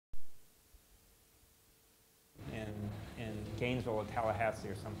Gainesville or Tallahassee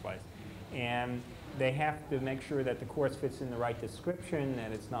or someplace. And they have to make sure that the course fits in the right description,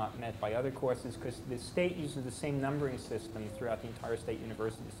 that it's not met by other courses, because the state uses the same numbering system throughout the entire state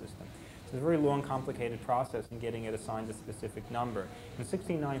university system. So it's a very long, complicated process in getting it assigned a specific number. And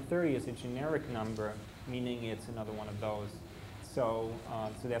 16930 is a generic number, meaning it's another one of those. So,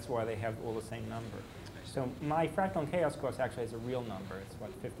 so that's why they have all the same number. So my fractal and chaos course actually has a real number. It's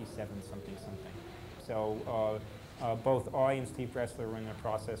what, 57 something something. So both I and Steve Bressler were in the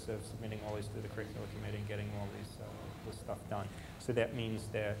process of submitting all these to the curricular committee and getting all this stuff done. So that means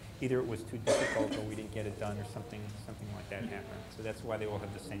that either it was too difficult or we didn't get it done or something like that happened. So that's why they all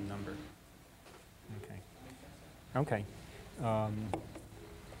have the same number. Okay.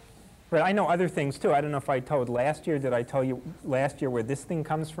 But I know other things too. I don't know if I told last year. Did I tell you last year where this thing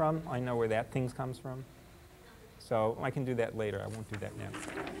comes from? I know where that thing comes from. So I can do that later. I won't do that now.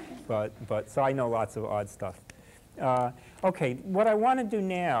 But so I know lots of odd stuff. Okay, what I want to do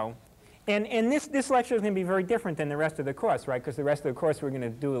now, and this lecture is going to be very different than the rest of the course, right? Because the rest of the course we're going to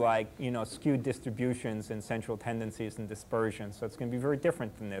do like, skewed distributions and central tendencies and dispersion. So it's going to be very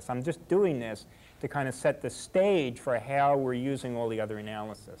different than this. I'm just doing this to kind of set the stage for how we're using all the other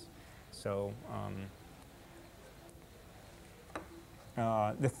analysis. So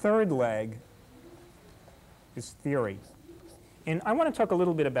the third leg is theory. And I want to talk a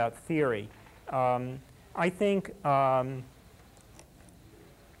little bit about theory. I think, although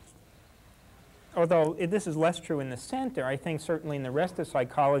this is less true in the center, I think certainly in the rest of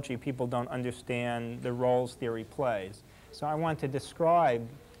psychology people don't understand the roles theory plays. So I want to describe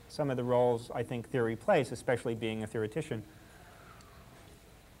some of the roles I think theory plays, especially being a theoretician.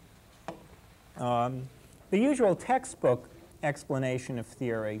 The usual textbook explanation of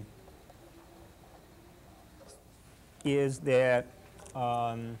theory is that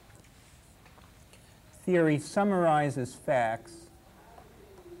theory summarizes facts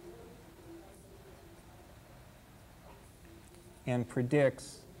and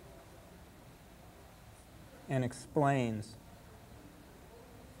predicts and explains.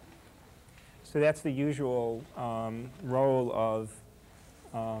 So that's the usual role of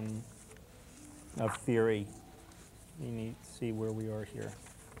theory. You need to see where we are here.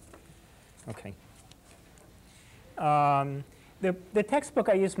 Okay. The textbook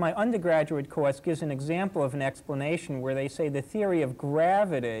I use in my undergraduate course gives an example of an explanation where they say the theory of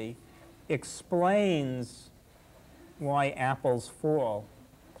gravity explains why apples fall.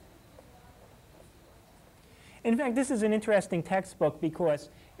 In fact, this is an interesting textbook because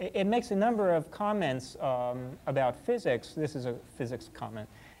it makes a number of comments about physics. This is a physics comment.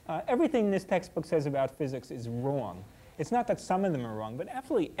 Everything this textbook says about physics is wrong. It's not that some of them are wrong, but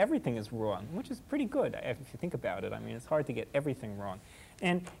absolutely everything is wrong, which is pretty good if you think about it. I mean, it's hard to get everything wrong.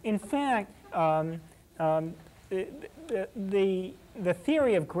 And in fact, the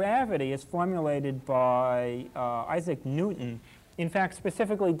theory of gravity is formulated by Isaac Newton. In fact,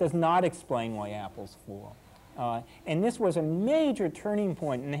 specifically does not explain why apples fall. And this was a major turning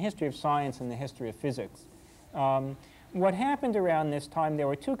point in the history of science and the history of physics. What happened around this time, there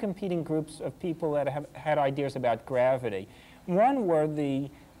were two competing groups of people that had ideas about gravity. One were the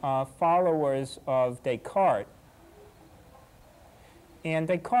followers of Descartes. And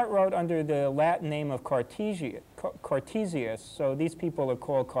Descartes wrote under the Latin name of Cartesius, so these people are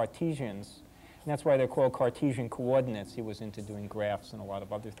called Cartesians. And that's why they're called Cartesian coordinates. He was into doing graphs and a lot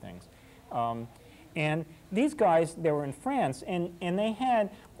of other things. And these guys, they were in France, and they had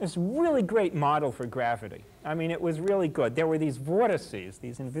this really great model for gravity. I mean, it was really good. There were these vortices,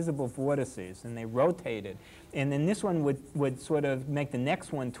 these invisible vortices, and they rotated. And then this one would sort of make the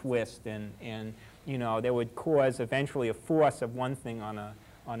next one twist, and they would cause eventually a force of one thing on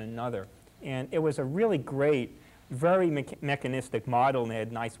another. And it was a really great, very mechanistic model, and they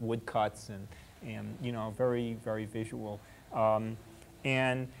had nice woodcuts and very, very visual.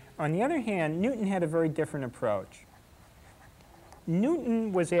 And on the other hand, Newton had a very different approach.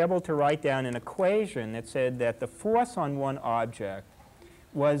 Newton was able to write down an equation that said that the force on one object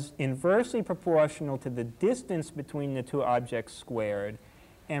was inversely proportional to the distance between the two objects squared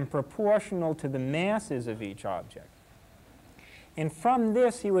and proportional to the masses of each object. And from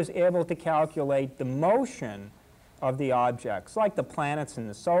this, he was able to calculate the motion of the objects, like the planets in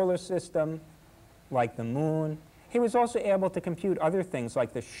the solar system, like the moon. He was also able to compute other things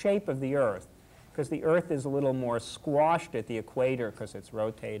like the shape of the Earth, because the Earth is a little more squashed at the equator because it's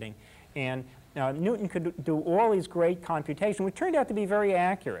rotating. And Newton could do all these great computations, which turned out to be very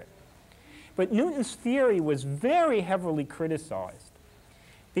accurate. But Newton's theory was very heavily criticized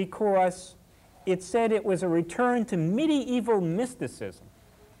because it said it was a return to medieval mysticism.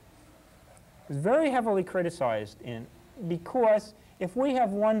 It was very heavily criticized because if we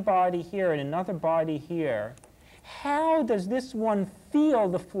have one body here and another body here, how does this one feel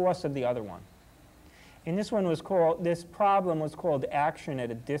the force of the other one? And this problem was called action at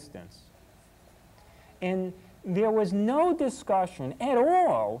a distance. And there was no discussion at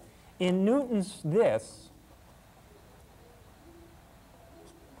all in Newton's this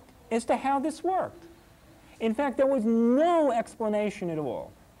as to how this worked. In fact, there was no explanation at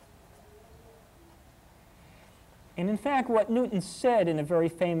all. And in fact, what Newton said in a very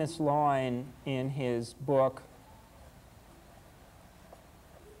famous line in his book,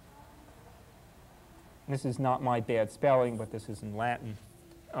 this is not my bad spelling, but this is in Latin.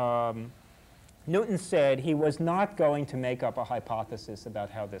 Newton said he was not going to make up a hypothesis about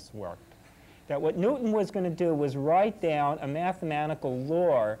how this worked. That what Newton was going to do was write down a mathematical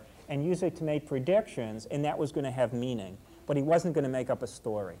law and use it to make predictions, and that was going to have meaning. But he wasn't going to make up a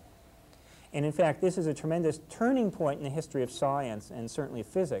story. And in fact, this is a tremendous turning point in the history of science, and certainly of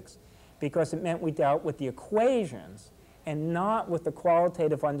physics, because it meant we dealt with the equations and not with the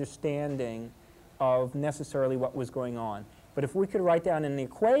qualitative understanding of necessarily what was going on. But if we could write down in the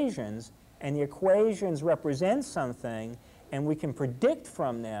equations, and the equations represent something, and we can predict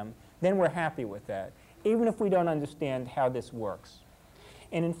from them, then we're happy with that, even if we don't understand how this works.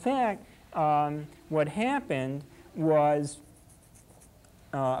 And in fact, what happened was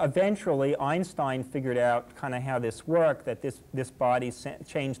eventually Einstein figured out kind of how this worked, that this body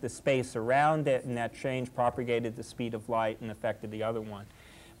changed the space around it, and that change propagated the speed of light and affected the other one.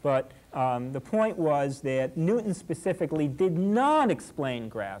 But the point was that Newton specifically did not explain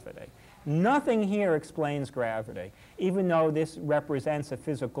gravity. Nothing here explains gravity, even though this represents a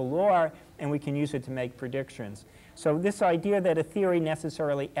physical law and we can use it to make predictions. So this idea that a theory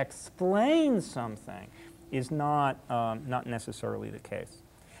necessarily explains something is not necessarily the case.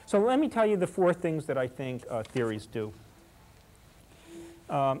 So let me tell you the four things that I think theories do.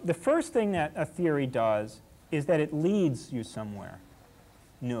 The first thing that a theory does is that it leads you somewhere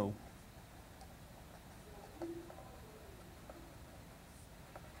new.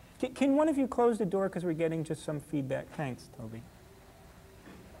 Can one of you close the door because we're getting just some feedback? Thanks, Toby.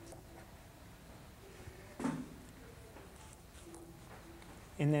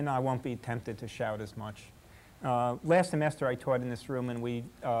 And then I won't be tempted to shout as much. Last semester I taught in this room, and we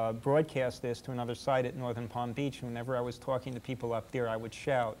broadcast this to another site at Northern Palm Beach. And whenever I was talking to people up there, I would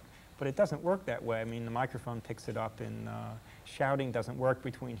shout. But it doesn't work that way. I mean, the microphone picks it up, and shouting doesn't work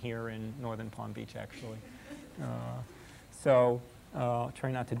between here and Northern Palm Beach, actually. So I'll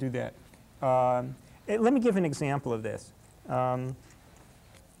try not to do that. Let me give an example of this. A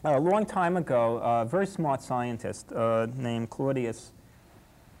long time ago, a very smart scientist named Claudius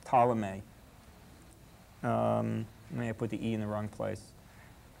Ptolemy, may I put the E in the wrong place,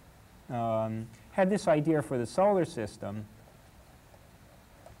 had this idea for the solar system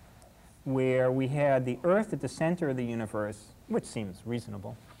where we had the Earth at the center of the universe, which seems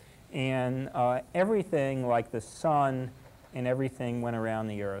reasonable, and everything like the sun and everything went around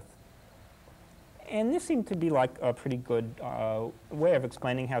the Earth. And this seemed to be like a pretty good way of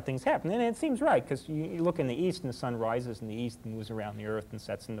explaining how things happen. And it seems right, because you look in the east and the sun rises in the east and moves around the Earth and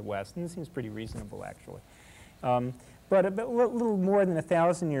sets in the west. And it seems pretty reasonable, actually. But a little more than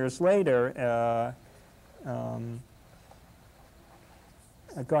 1,000 years later, a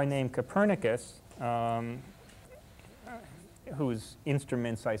guy named Copernicus, whose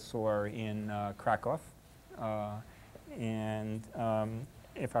instruments I saw in Krakow, and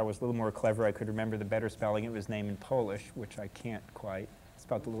if I was a little more clever, I could remember the better spelling of his name in Polish, which I can't quite.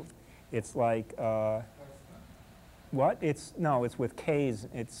 It's like, what? No, it's with K's.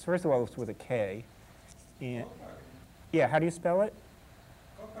 First of all, it's with a K. And, yeah, how do you spell it?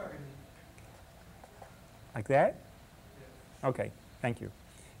 Like that? Okay, thank you.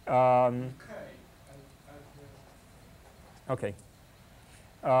 Okay.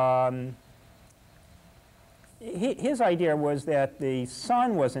 His idea was that the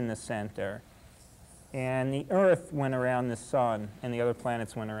sun was in the center, and the Earth went around the sun, and the other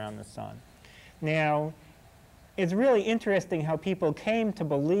planets went around the sun. Now, it's really interesting how people came to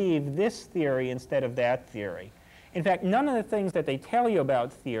believe this theory instead of that theory. In fact, none of the things that they tell you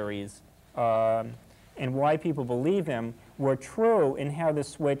about theories and why people believe them were true in how the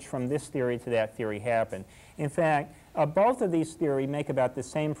switch from this theory to that theory happened. In fact, both of these theories make about the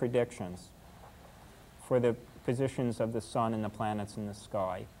same predictions for the positions of the sun and the planets in the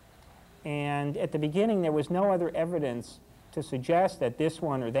sky. And at the beginning, there was no other evidence to suggest that this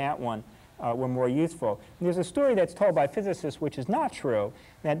one or that one were more useful. And there's a story that's told by physicists, which is not true,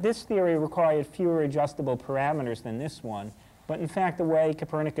 that this theory required fewer adjustable parameters than this one, But in fact, the way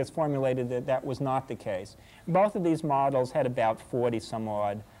Copernicus formulated it, that was not the case. Both of these models had about 40 some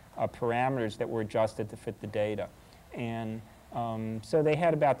odd parameters that were adjusted to fit the data. And so they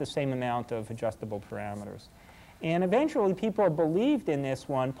had about the same amount of adjustable parameters. And eventually people believed in this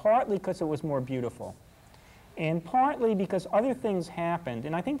one, partly because it was more beautiful, and partly because other things happened.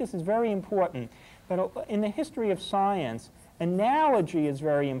 And I think this is very important, that in the history of science, analogy is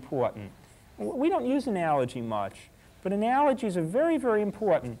very important. We don't use analogy much, but analogies are very, very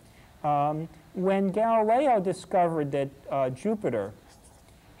important. When Galileo discovered that Jupiter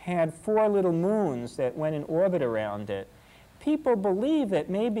had 4 little moons that went in orbit around it, people believed that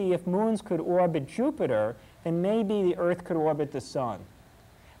maybe if moons could orbit Jupiter, then maybe the Earth could orbit the Sun.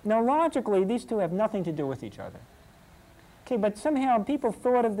 Now, logically, these two have nothing to do with each other. Okay, but somehow people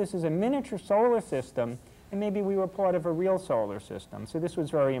thought of this as a miniature solar system, and maybe we were part of a real solar system. So this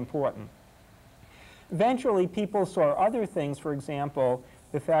was very important. Eventually, people saw other things. For example,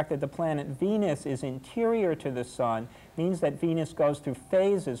 the fact that the planet Venus is interior to the Sun means that Venus goes through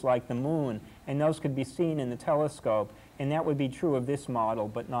phases like the Moon, and those could be seen in the telescope. And that would be true of this model,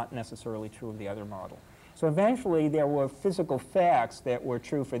 but not necessarily true of the other model. So eventually, there were physical facts that were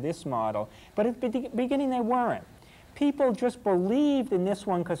true for this model, but at the beginning, they weren't. People just believed in this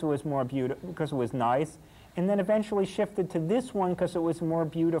one because it was more beautiful, because it was nice, and then eventually shifted to this one because it was more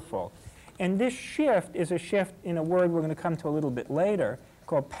beautiful. And this shift is a shift in a word we're going to come to a little bit later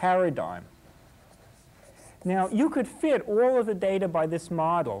called paradigm. Now, you could fit all of the data by this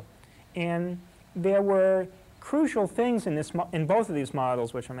model, and there were crucial things in both of these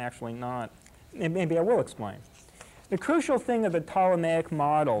models, which I'm actually not, maybe I will explain. The crucial thing of the Ptolemaic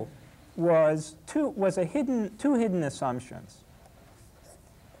model was two hidden assumptions.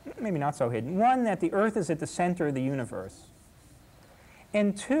 Maybe not so hidden. One, that the Earth is at the center of the universe.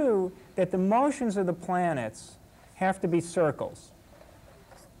 And two, that the motions of the planets have to be circles.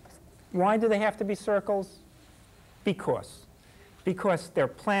 Why do they have to be circles? Because they're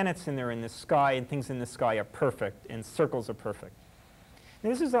planets and they're in the sky, and things in the sky are perfect, and circles are perfect. Now,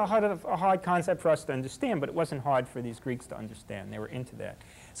 this is a hard concept for us to understand, but it wasn't hard for these Greeks to understand. They were into that.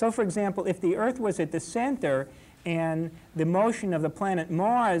 So, for example, if the Earth was at the center and the motion of the planet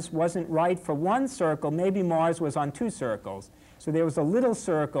Mars wasn't right for one circle, maybe Mars was on 2 circles. So there was a little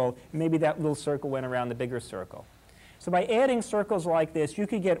circle, maybe that little circle went around the bigger circle. So by adding circles like this, you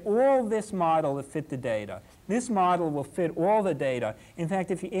could get all this model to fit the data. This model will fit all the data. In fact,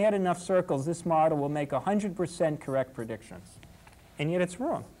 if you add enough circles, this model will make 100% correct predictions. And yet it's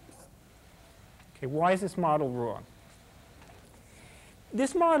wrong. Okay, why is this model wrong?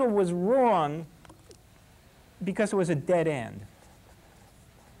 This model was wrong because it was a dead end,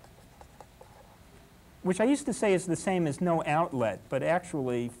 which I used to say is the same as no outlet, but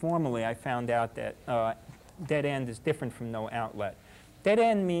actually, formally, I found out that dead end is different from no outlet. Dead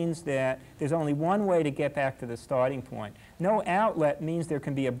end means that there's only one way to get back to the starting point. No outlet means there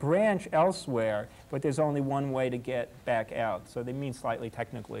can be a branch elsewhere, but there's only one way to get back out. So they mean slightly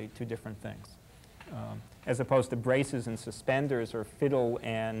technically 2 different things, as opposed to braces and suspenders or fiddle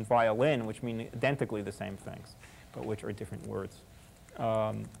and violin, which mean identically the same things, but which are different words.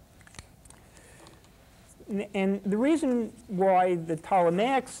 And the reason why the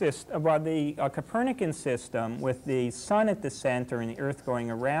Ptolemaic system, why the Copernican system with the sun at the center and the Earth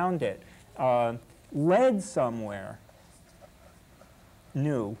going around it led somewhere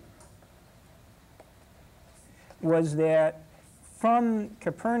new was that from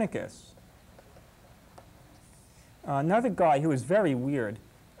Copernicus, another guy who was very weird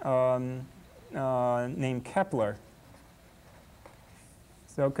named Kepler.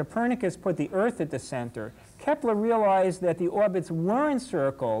 So Copernicus put the Earth at the center. Kepler realized that the orbits weren't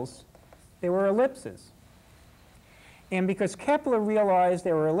circles, they were ellipses. And because Kepler realized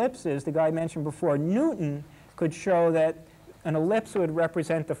they were ellipses, the guy I mentioned before, Newton, could show that an ellipse would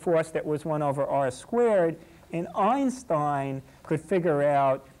represent the force that was 1 over r squared, and Einstein could figure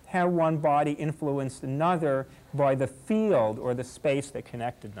out how one body influenced another by the field or the space that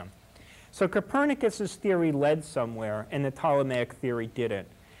connected them. So Copernicus's theory led somewhere, and the Ptolemaic theory didn't,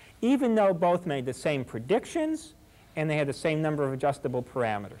 even though both made the same predictions and they had the same number of adjustable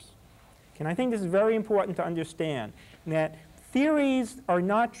parameters. And I think this is very important to understand, that theories are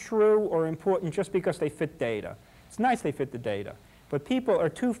not true or important just because they fit data. It's nice they fit the data, but people are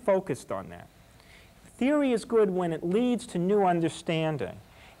too focused on that. Theory is good when it leads to new understanding.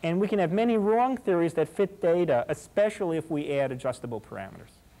 And we can have many wrong theories that fit data, especially if we add adjustable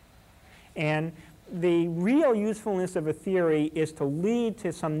parameters. And the real usefulness of a theory is to lead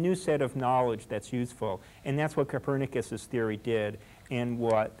to some new set of knowledge that's useful. And that's what Copernicus's theory did and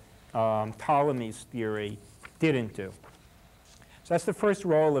what Ptolemy's theory didn't do. So that's the first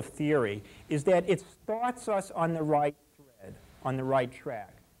role of theory, is that it starts us on the right thread, on the right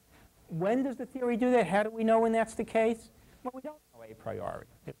track. When does the theory do that? How do we know when that's the case? Well, we don't know a priori.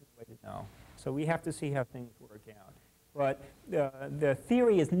 There's no way to know. So we have to see how things work out. But the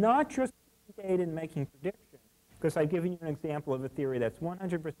theory is not just data and making predictions, because I've given you an example of a theory that's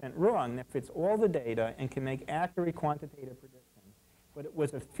 100% wrong, that fits all the data and can make accurate quantitative predictions. But it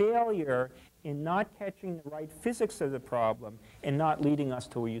was a failure in not catching the right physics of the problem and not leading us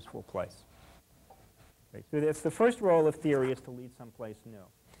to a useful place. Okay, so that's the first role of theory, is to lead someplace new.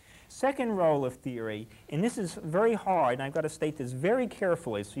 Second role of theory, and this is very hard, and I've got to state this very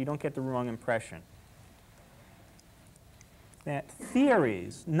carefully so you don't get the wrong impression, that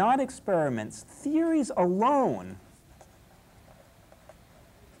theories, not experiments, theories alone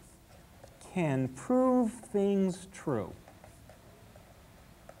can prove things true.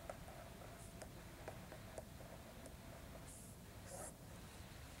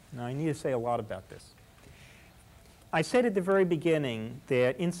 Now, I need to say a lot about this. I said at the very beginning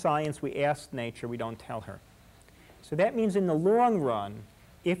that in science we ask nature, we don't tell her. So that means in the long run,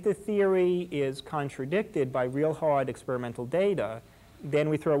 if the theory is contradicted by real hard experimental data, then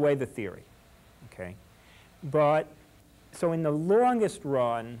we throw away the theory. Okay? But so in the longest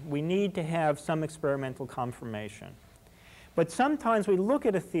run, we need to have some experimental confirmation. But sometimes we look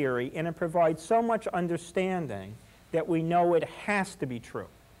at a theory and it provides so much understanding that we know it has to be true.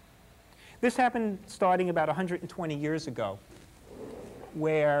 This happened starting about 120 years ago,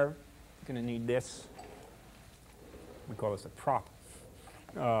 where I'm going to need this. We call this a prop.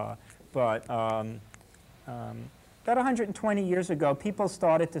 About 120 years ago, people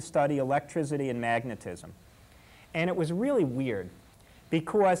started to study electricity and magnetism. And it was really weird,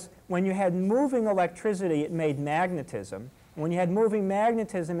 because when you had moving electricity, it made magnetism. And when you had moving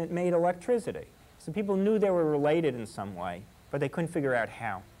magnetism, it made electricity. So people knew they were related in some way, but they couldn't figure out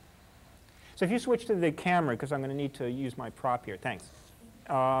how. So if you switch to the camera, because I'm going to need to use my prop here. Thanks.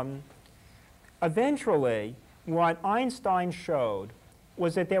 Eventually, what Einstein showed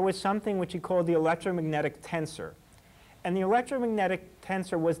was that there was something which he called the electromagnetic tensor. And the electromagnetic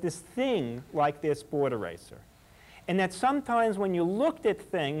tensor was this thing like this board eraser. And that sometimes when you looked at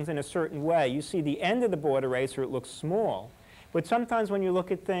things in a certain way, you see the end of the board eraser, it looks small. But sometimes when you look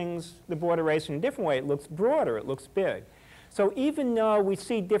at things, the board eraser in a different way, it looks broader, it looks big. So even though we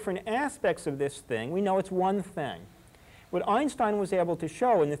see different aspects of this thing, we know it's one thing. What Einstein was able to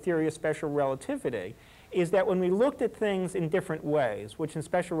show in the theory of special relativity is that when we looked at things in different ways, which in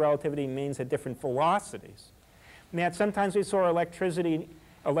special relativity means at different velocities, and that sometimes we saw electricity,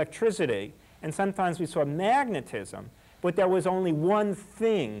 and sometimes we saw magnetism, but there was only one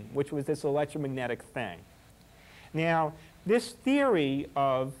thing, which was this electromagnetic thing. Now, this theory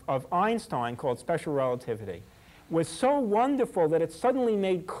of Einstein, called special relativity, was so wonderful that it suddenly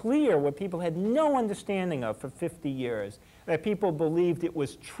made clear what people had no understanding of for 50 years, that people believed it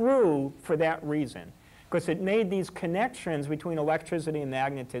was true for that reason, because it made these connections between electricity and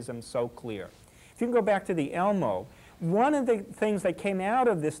magnetism so clear. If you can go back to the Elmo, one of the things that came out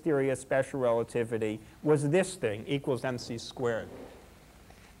of this theory of special relativity was this thing, equals mc squared.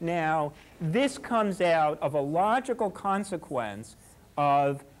 Now, this comes out of a logical consequence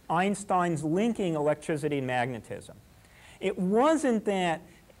of Einstein's linking electricity and magnetism. It wasn't that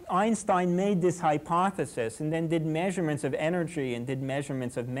Einstein made this hypothesis and then did measurements of energy and did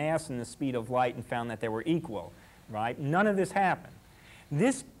measurements of mass and the speed of light and found that they were equal, right? None of this happened.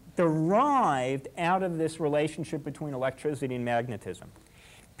 This derived out of this relationship between electricity and magnetism.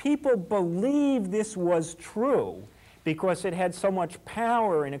 People believed this was true because it had so much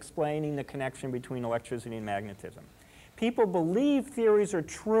power in explaining the connection between electricity and magnetism. People believe theories are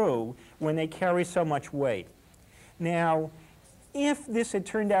true when they carry so much weight. Now, if this had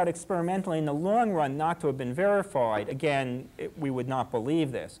turned out experimentally in the long run not to have been verified, again, we would not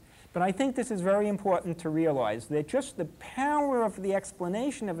believe this. But I think this is very important to realize, that just the power of the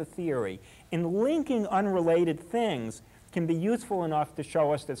explanation of a theory in linking unrelated things can be useful enough to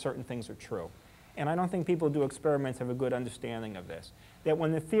show us that certain things are true. And I don't think people who do experiments have a good understanding of this. That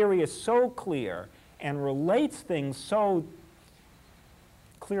when the theory is so clear and relates things so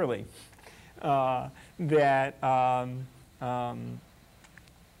clearly that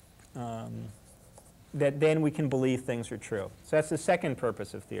then we can believe things are true. So that's the second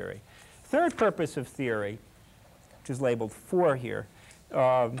purpose of theory. Third purpose of theory, which is labeled 4 here,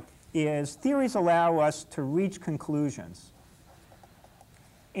 is theories allow us to reach conclusions.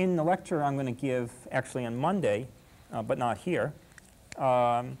 In the lecture I'm going to give actually on Monday, but not here,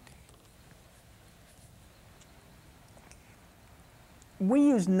 we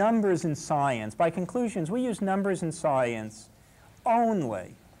use numbers in science. By conclusions, we use numbers in science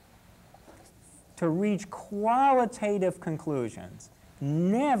only to reach qualitative conclusions,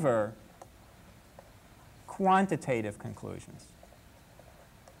 never quantitative conclusions.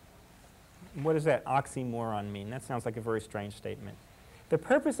 What does that oxymoron mean? That sounds like a very strange statement. The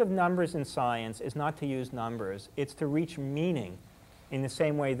purpose of numbers in science is not to use numbers. It's to reach meaning in the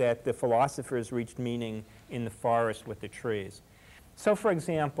same way that the philosophers reached meaning in the forest with the trees. So, for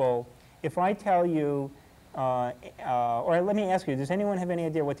example, if I tell you, or let me ask you, does anyone have any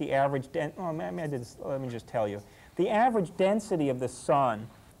idea what the average, let me just tell you. The average density of the sun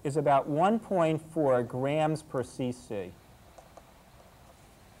is about 1.4 grams per cc.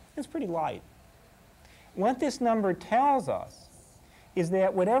 It's pretty light. What this number tells us is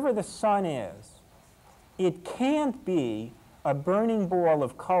that whatever the sun is, it can't be a burning ball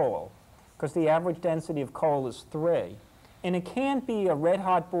of coal, because the average density of coal is 3. And it can't be a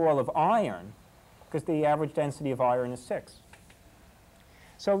red-hot ball of iron, because the average density of iron is 6.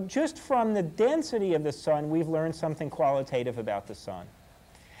 So just from the density of the sun, we've learned something qualitative about the sun.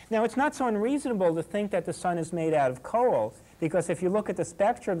 Now, it's not so unreasonable to think that the sun is made out of coal, because if you look at the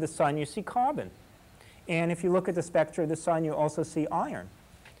spectra of the sun, you see carbon. And if you look at the spectra of the sun, you also see iron.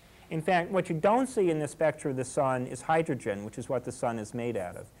 In fact, what you don't see in the spectra of the sun is hydrogen, which is what the sun is made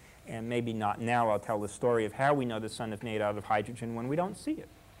out of. And maybe not now. I'll tell the story of how we know the sun is made out of hydrogen when we don't see it.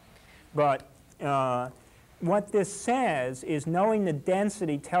 But what this says is knowing the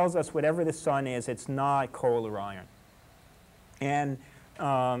density tells us whatever the sun is, it's not coal or iron. And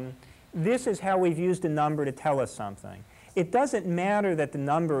this is how we've used a number to tell us something. It doesn't matter that the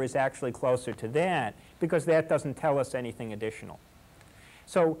number is actually closer to that, because that doesn't tell us anything additional.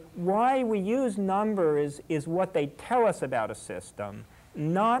 So why we use numbers is what they tell us about a system,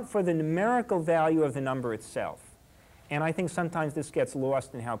 not for the numerical value of the number itself. And I think sometimes this gets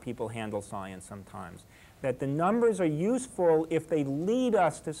lost in how people handle science sometimes, that the numbers are useful if they lead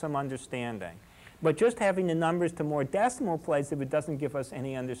us to some understanding. But just having the numbers to more decimal places, if it doesn't give us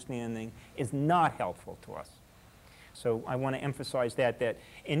any understanding, is not helpful to us. So I want to emphasize that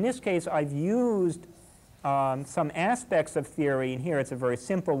in this case, I've used some aspects of theory, and here it's a very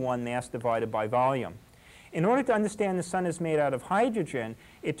simple one, mass divided by volume. In order to understand the sun is made out of hydrogen,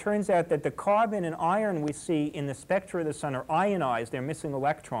 it turns out that the carbon and iron we see in the spectra of the sun are ionized. They're missing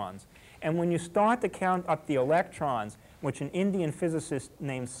electrons. And when you start to count up the electrons, which an Indian physicist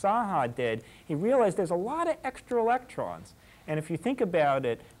named Saha did, he realized there's a lot of extra electrons. And if you think about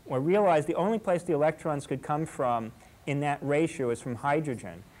it, or realize the only place the electrons could come from in that ratio is from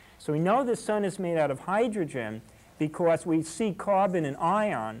hydrogen. So we know the sun is made out of hydrogen because we see carbon and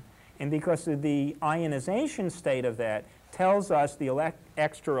iron, and because of the ionization state of that tells us the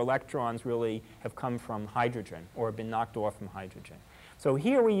extra electrons really have come from hydrogen or have been knocked off from hydrogen. So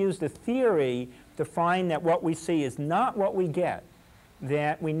here we use the theory to find that what we see is not what we get,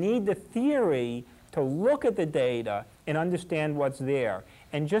 that we need the theory to look at the data and understand what's there.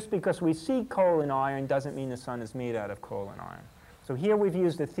 And just because we see coal and iron doesn't mean the sun is made out of coal and iron. So here we've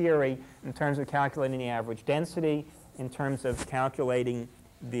used the theory in terms of calculating the average density, in terms of calculating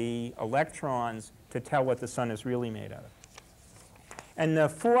the electrons to tell what the sun is really made out of. And the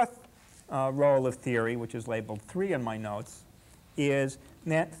fourth role of theory, which is labeled 3 in my notes, is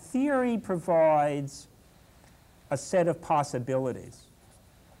that theory provides a set of possibilities.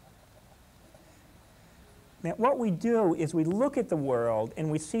 Now, what we do is we look at the world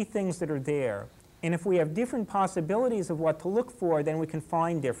and we see things that are there. And if we have different possibilities of what to look for, then we can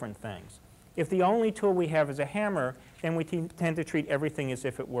find different things. If the only tool we have is a hammer, then we tend to treat everything as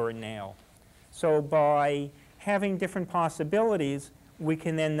if it were a nail. So by having different possibilities, we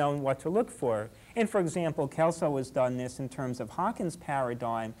can then know what to look for. And for example, Kelso has done this in terms of Hawkins'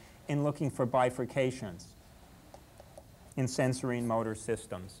 paradigm in looking for bifurcations in sensory and motor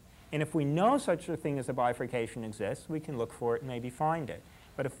systems. And if we know such a thing as a bifurcation exists, we can look for it and maybe find it.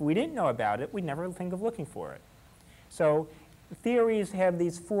 But if we didn't know about it, we'd never think of looking for it. So theories have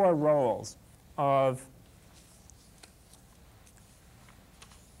these 4 roles of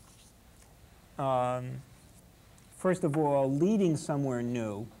first of all, leading somewhere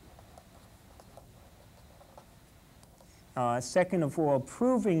new. Second of all,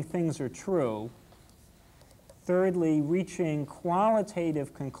 proving things are true. Thirdly, reaching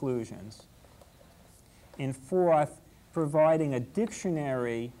qualitative conclusions. And fourth, providing a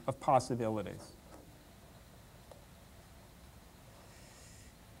dictionary of possibilities.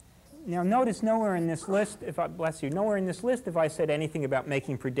 Now notice nowhere in this list, nowhere in this list have I said anything about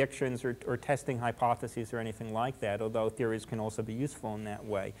making predictions or testing hypotheses or anything like that, although theories can also be useful in that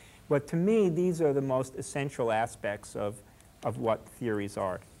way. But to me, these are the most essential aspects of what theories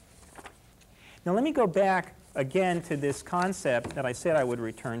are. Now let me go back again to this concept that I said I would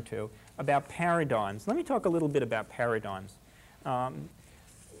return to about paradigms. Let me talk a little bit about paradigms. I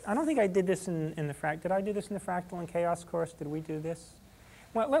don't think I did this in the did I do this in the fractal and chaos course? Did we do this?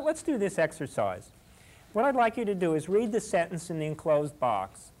 Well, let's do this exercise. What I'd like you to do is read the sentence in the enclosed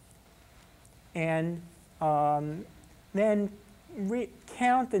box and then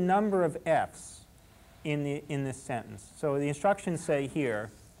count the number of F's in this sentence. So the instructions say here,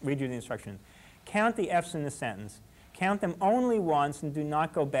 read you the instructions, count the F's in the sentence, count them only once and do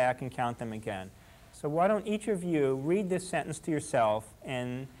not go back and count them again. So why don't each of you read this sentence to yourself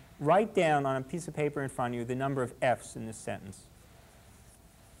and write down on a piece of paper in front of you the number of F's in this sentence.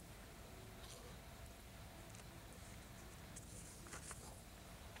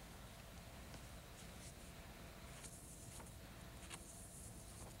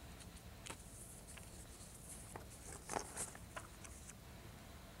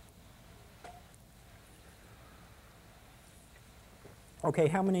 Okay,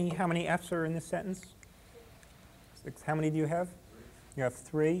 how many F's are in this sentence? 6. How many do you have? You have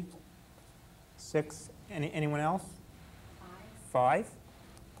 3, 6. Anyone else? 5.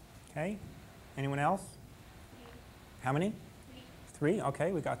 Okay. Anyone else? 8. How many? 3.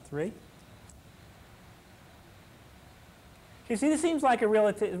 Okay, we got 3. You see, this seems like a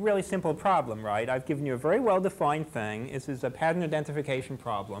really simple problem, right? I've given you a very well-defined thing. This is a pattern identification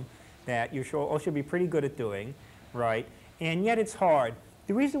problem that you all should be pretty good at doing, right? And yet it's hard.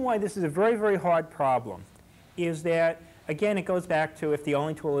 The reason why this is a very, very hard problem is that, again, it goes back to if the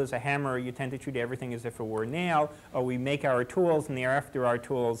only tool is a hammer, you tend to treat everything as if it were a nail, or we make our tools and thereafter our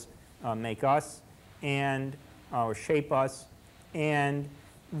tools make us and or shape us. And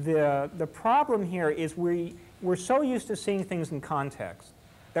the problem here is we're so used to seeing things in context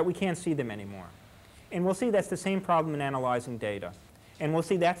that we can't see them anymore. And we'll see that's the same problem in analyzing data. And we'll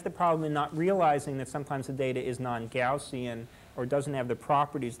see that's the problem in not realizing that sometimes the data is non-Gaussian or doesn't have the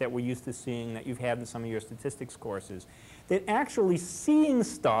properties that we're used to seeing that you've had in some of your statistics courses. That actually seeing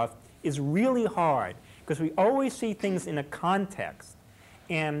stuff is really hard because we always see things in a context.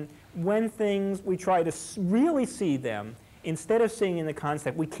 And when we try to really see them, instead of seeing in the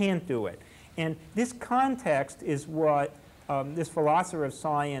context, we can't do it. And this context is what this philosopher of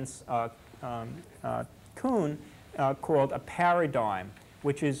science, Kuhn, called a paradigm,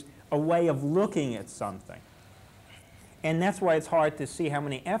 which is a way of looking at something. And that's why it's hard to see how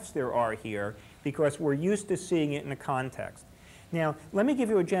many F's there are here, because we're used to seeing it in a context. Now, let me give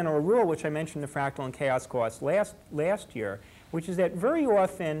you a general rule, which I mentioned in the fractal and chaos course last year, which is that very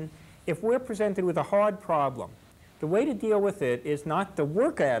often, if we're presented with a hard problem, the way to deal with it is not to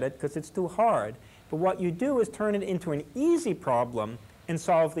work at it, because it's too hard, but what you do is turn it into an easy problem and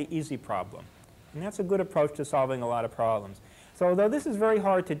solve the easy problem. And that's a good approach to solving a lot of problems. So although this is very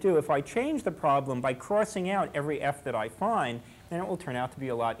hard to do, if I change the problem by crossing out every F that I find, then it will turn out to be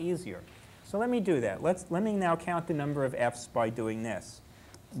a lot easier. So let me do that. Let me now count the number of F's by doing this.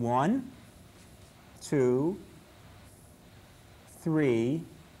 1, 2, 3,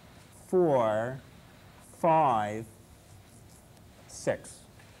 4, 5, 6.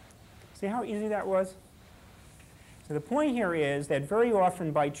 See how easy that was? So the point here is that very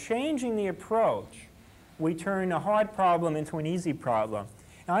often by changing the approach, we turn a hard problem into an easy problem.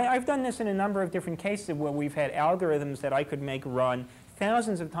 Now, I've done this in a number of different cases where we've had algorithms that I could make run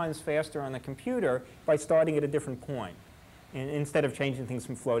thousands of times faster on the computer by starting at a different point, instead of changing things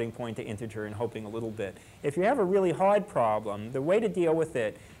from floating point to integer and hoping a little bit. If you have a really hard problem, the way to deal with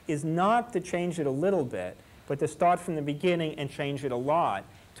it is not to change it a little bit, but to start from the beginning and change it a lot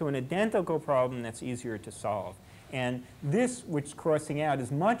to an identical problem that's easier to solve. And this, which is crossing out,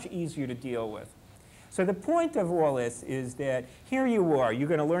 is much easier to deal with. So the point of all this is that here you are. You're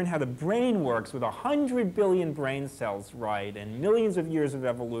going to learn how the brain works with 100 billion brain cells, right, and millions of years of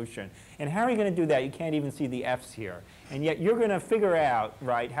evolution. And how are you going to do that? You can't even see the F's here. And yet you're going to figure out,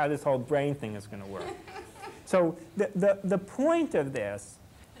 right, how this whole brain thing is going to work. So the point of this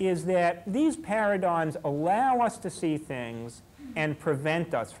is that these paradigms allow us to see things and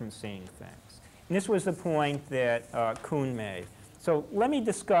prevent us from seeing things. And this was the point that Kuhn made. So let me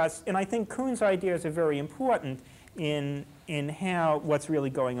discuss, and I think Kuhn's ideas are very important in what's really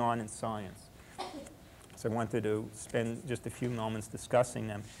going on in science. So I wanted to spend just a few moments discussing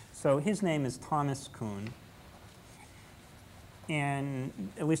them. So his name is Thomas Kuhn. And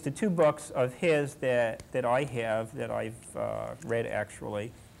at least the 2 books of his that I have, that I've read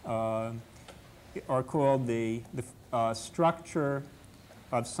actually, are called the Structure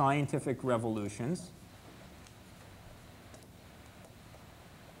of Scientific Revolutions.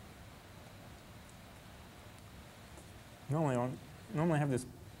 Normally I have this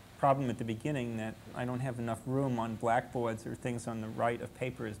problem at the beginning that I don't have enough room on blackboards or things on the right of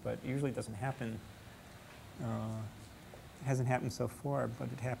papers, but it usually doesn't happen. It hasn't happened so far, but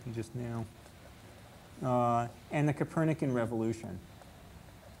it happened just now. And the Copernican revolution,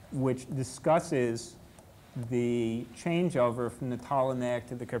 which discusses the changeover from the Ptolemaic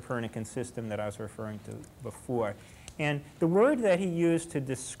to the Copernican system that I was referring to before. And the word that he used to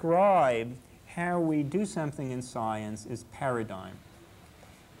describe how we do something in science is paradigm.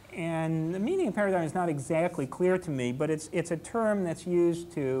 And the meaning of paradigm is not exactly clear to me, but it's a term that's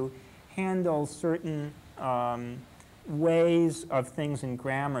used to handle certain ways of things in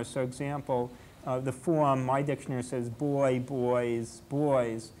grammar. So, example, the form, my dictionary says boy, boys,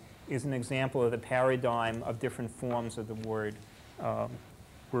 boys, is an example of the paradigm of different forms of the word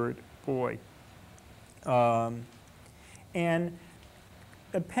boy. And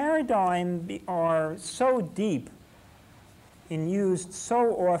the paradigm are so deep and used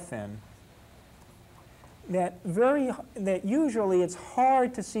so often that usually it's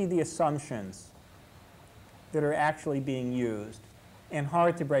hard to see the assumptions that are actually being used and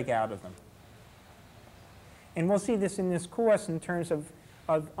hard to break out of them. And we'll see this in this course in terms of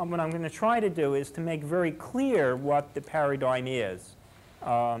what I'm going to try to do is to make very clear what the paradigm is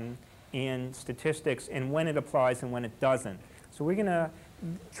in statistics and when it applies and when it doesn't. So we're going to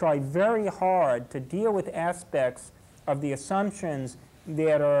try very hard to deal with aspects of the assumptions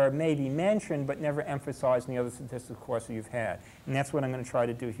that are maybe mentioned but never emphasized in the other statistics courses you've had. And that's what I'm going to try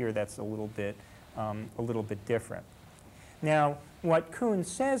to do here. That's a little bit different. Now, what Kuhn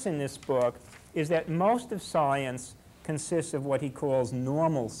says in this book is that most of science consists of what he calls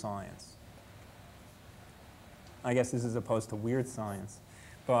normal science. I guess this is opposed to weird science.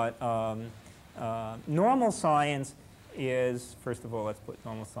 But normal science is, first of all, let's put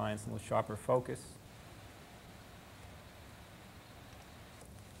normal science in a sharper focus.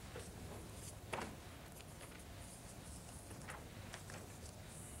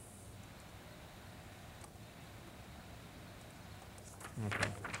 Okay.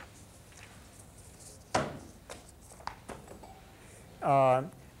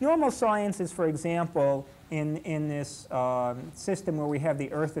 Normal science is, for example, in this system where we have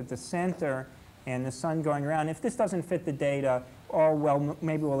the Earth at the center and the sun going around. If this doesn't fit the data, oh, well,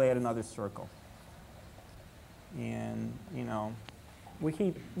 maybe we'll add another circle. And, you know, we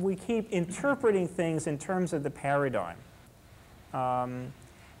keep interpreting things in terms of the paradigm.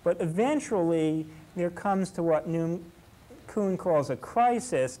 But eventually, there comes to what Kuhn calls a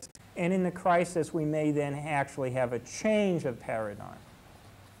crisis, and in the crisis, we may then actually have a change of paradigm.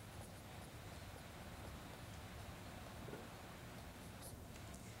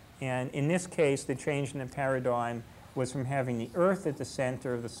 And in this case, the change in the paradigm was from having the Earth at the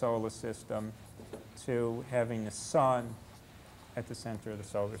center of the solar system to having the sun at the center of the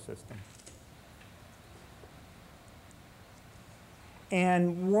solar system.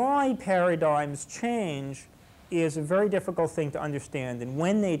 And why paradigms change is a very difficult thing to understand, and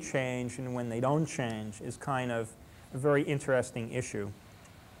when they change and when they don't change is kind of a very interesting issue.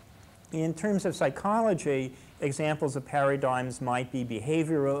 In terms of psychology, examples of paradigms might be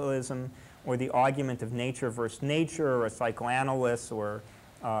behavioralism, or the argument of nature versus nature, or psychoanalysis, or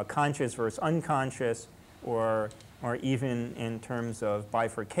conscious versus unconscious, or even in terms of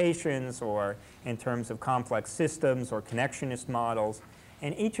bifurcations, or in terms of complex systems, or connectionist models.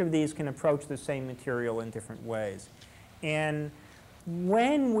 And each of these can approach the same material in different ways. And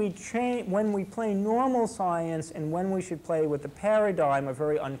when we play normal science and when we should play with the paradigm are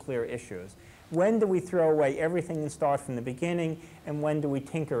very unclear issues. When do we throw away everything and start from the beginning, and when do we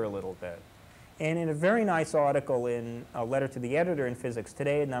tinker a little bit? And in a very nice article in a letter to the editor in Physics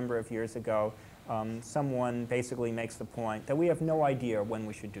Today a number of years ago, someone basically makes the point that we have no idea when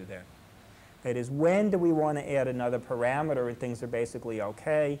we should do that. That is, when do we want to add another parameter and things are basically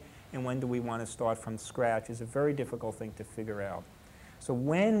okay, and when do we want to start from scratch is a very difficult thing to figure out. So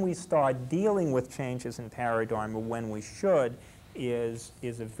when we start dealing with changes in paradigm, or when we should, is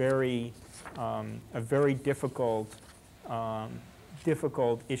a very difficult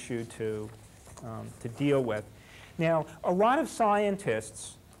issue to deal with. Now, a lot of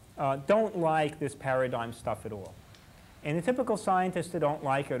scientists don't like this paradigm stuff at all. And the typical scientists who don't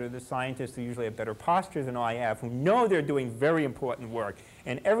like it are the scientists who usually have better posture than I have, who know they're doing very important work,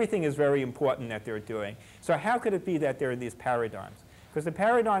 and everything is very important that they're doing. So how could it be that there are these paradigms? Because the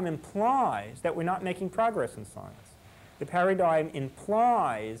paradigm implies that we're not making progress in science. The paradigm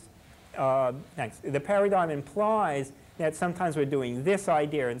implies, the paradigm implies that sometimes we're doing this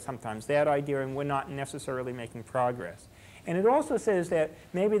idea and sometimes that idea, and we're not necessarily making progress. And it also says that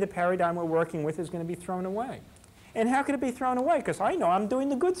maybe the paradigm we're working with is going to be thrown away. And how could it be thrown away? Because I know I'm doing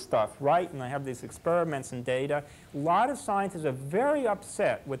the good stuff, right? And I have these experiments and data. A lot of scientists are very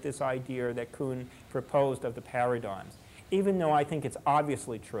upset with this idea that Kuhn proposed of the paradigms, even though I think it's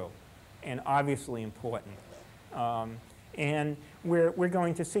obviously true and obviously important. And we're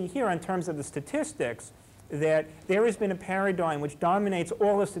going to see here in terms of the statistics that there has been a paradigm which dominates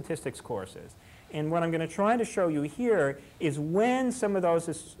all the statistics courses. And what I'm going to try to show you here is when some of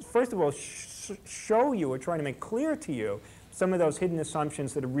those, first of all, show you or try to make clear to you some of those hidden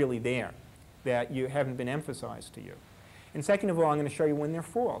assumptions that are really there, that you haven't been emphasized to you. And second of all, I'm going to show you when they're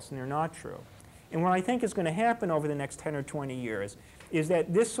false and they're not true. And what I think is going to happen over the next 10 or 20 years is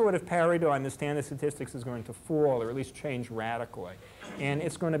that this sort of paradigm, the standard statistics, is going to fall or at least change radically. And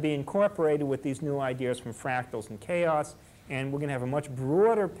it's going to be incorporated with these new ideas from fractals and chaos. And we're going to have a much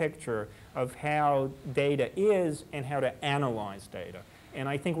broader picture of how data is and how to analyze data. And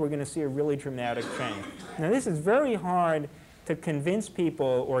I think we're going to see a really dramatic change. Now, this is very hard to convince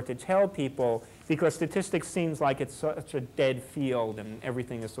people or to tell people because statistics seems like it's such a dead field and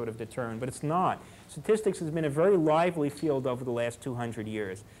everything is sort of determined, but it's not. Statistics has been a very lively field over the last 200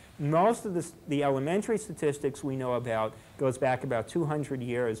 years. Most of the elementary statistics we know about goes back about 200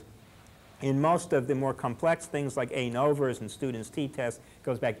 years. In most of the more complex things like ANOVAs and students' t-tests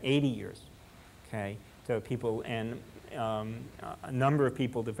goes back 80 years, okay, to people and a number of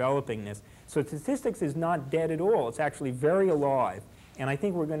people developing this. So statistics is not dead at all. It's actually very alive. And I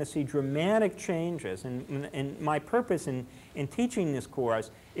think we're going to see dramatic changes. And my purpose in teaching this course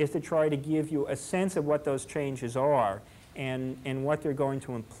is to try to give you a sense of what those changes are and what they're going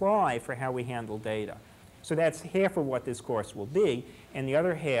to imply for how we handle data. So that's half of what this course will be. And the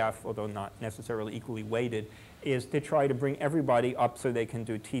other half, although not necessarily equally weighted, is to try to bring everybody up so they can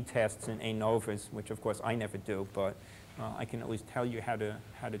do t-tests and ANOVAs, which of course I never do, but I can at least tell you how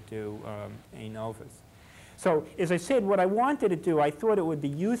to do ANOVAs. So as I said, what I wanted to do, I thought it would be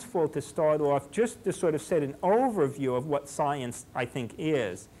useful to start off just to sort of set an overview of what science I think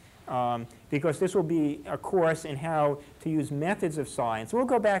is. Because this will be a course in how to use methods of science. We'll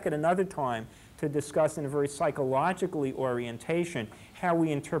go back at another time to discuss in a very psychologically orientation how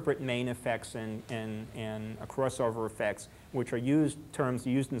we interpret main effects and crossover effects, which are terms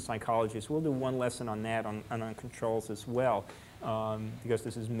used in psychology. So we'll do one lesson on that, on controls as well, because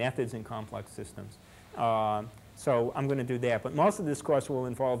this is methods in complex systems. So I'm going to do that. But most of this course will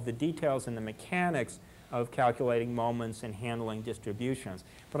involve the details and the mechanics of calculating moments and handling distributions.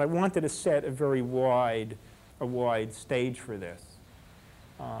 But I wanted to set a very wide stage for this.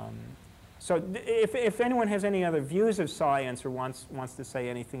 So if anyone has any other views of science or wants to say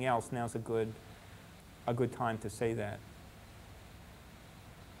anything else, now's a good time to say that.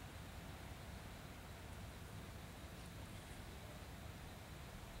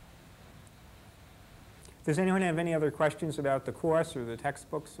 Does anyone have any other questions about the course or the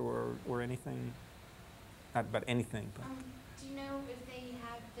textbooks or anything? Not about anything. But. Do you know if they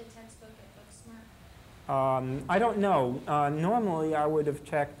have the textbook at Booksmart? I don't know. Normally, I would have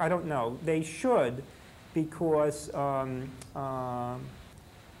checked. I don't know. They should, because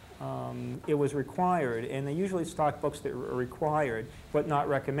it was required, and they usually stock books that are required but not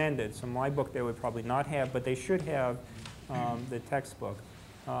recommended. So my book they would probably not have, but they should have the textbook.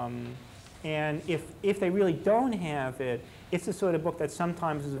 And if they really don't have it, it's the sort of book that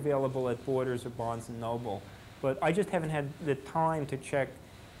sometimes is available at Borders or Barnes & Noble. But I just haven't had the time to check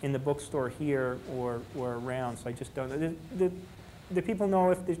in the bookstore here or around, so I just don't know. Do people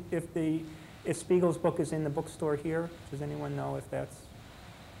know if Spiegel's book is in the bookstore here? Does anyone know if that's?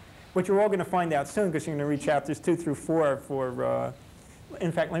 But you're all going to find out soon because you're going to read chapters 2 through 4 for,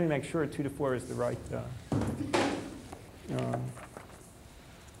 in fact, let me make sure 2 to 4 is the right.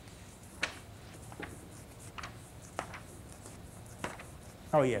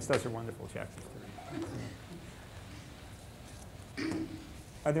 Oh yes, those are wonderful chapters.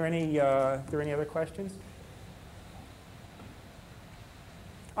 Are there any other questions?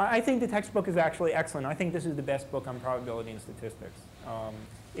 I think the textbook is actually excellent. I think this is the best book on probability and statistics.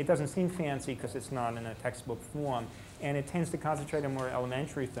 It doesn't seem fancy because it's not in a textbook form, and it tends to concentrate on more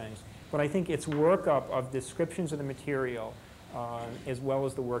elementary things. But I think its workup of descriptions of the material, as well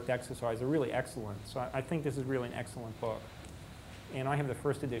as the worked exercise, are really excellent. So I think this is really an excellent book. And I have the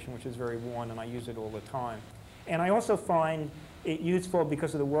first edition, which is very worn, and I use it all the time. And I also find it useful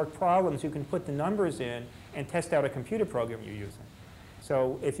because of the work problems. You can put the numbers in and test out a computer program you're using.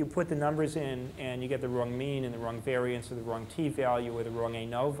 So if you put the numbers in and you get the wrong mean and the wrong variance or the wrong t-value or the wrong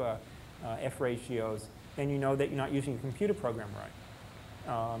ANOVA F ratios, then you know that you're not using a computer program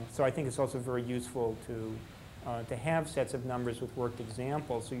right. So I think it's also very useful to have sets of numbers with worked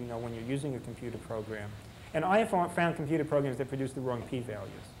examples so you know when you're using a computer program. And I have found computer programs that produce the wrong p-values,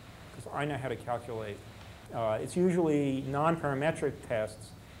 because I know how to calculate. It's usually non-parametric tests,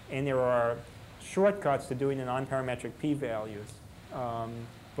 and there are shortcuts to doing the non-parametric p-values.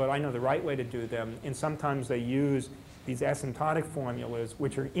 But I know the right way to do them, and sometimes they use these asymptotic formulas,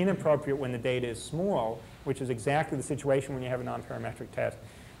 which are inappropriate when the data is small, which is exactly the situation when you have a non-parametric test.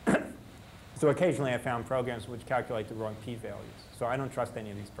 So occasionally I found programs which calculate the wrong p-values. So I don't trust any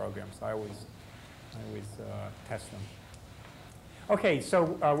of these programs. I always test them. OK,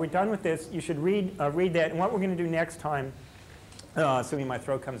 so we're done with this. You should read that. And what we're going to do next time, assuming my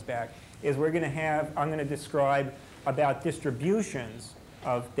throat comes back, is I'm going to describe about distributions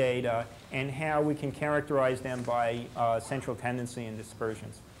of data and how we can characterize them by central tendency and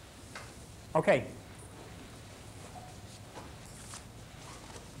dispersions. OK.